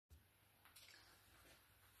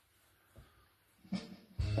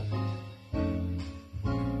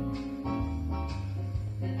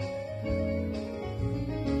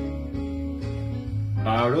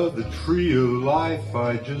Out of the tree of life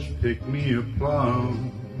I just picked me a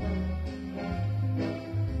plum.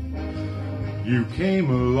 You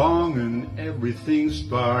came along and everything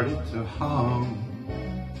started to hum.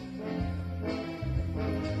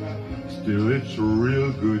 Still it's a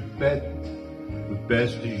real good bet, the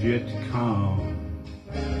best is yet to come.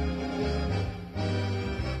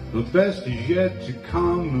 The best is yet to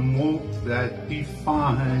come, and won't that be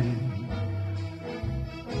fine?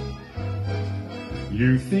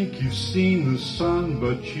 You think you've seen the sun,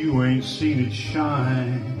 but you ain't seen it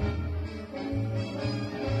shine.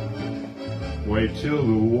 Wait till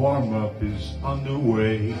the warm-up is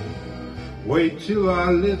underway. Wait till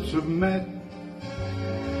our lips have met.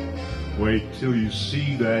 Wait till you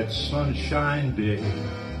see that sunshine day.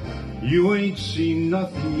 You ain't seen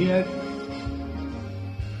nothing yet.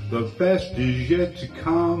 The best is yet to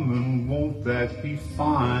come, and won't that be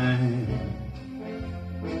fine?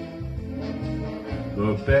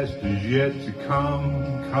 The best is yet to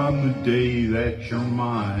come the day that you're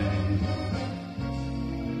mine.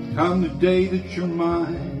 Come the day that you're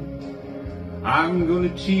mine, I'm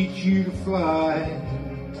gonna teach you to fly.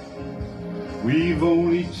 We've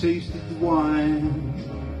only tasted the wine,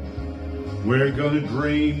 we're gonna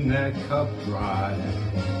drain that cup dry.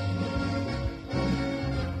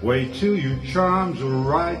 Wait till your charms are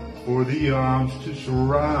right for the arms to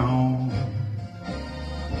surround.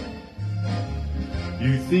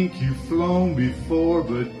 You think you've flown before,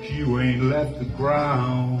 but you ain't left the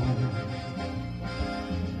ground.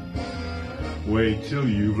 Wait till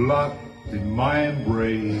you've locked in my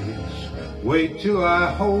embrace. Wait till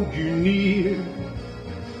I hold you near.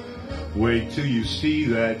 Wait till you see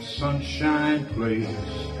that sunshine place.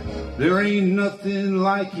 There ain't nothing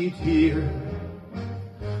like it here.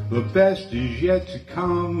 The best is yet to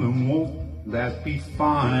come, and won't that be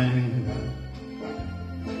fine?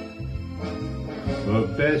 The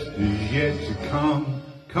best is yet to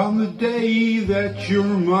come the day that you're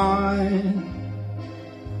mine.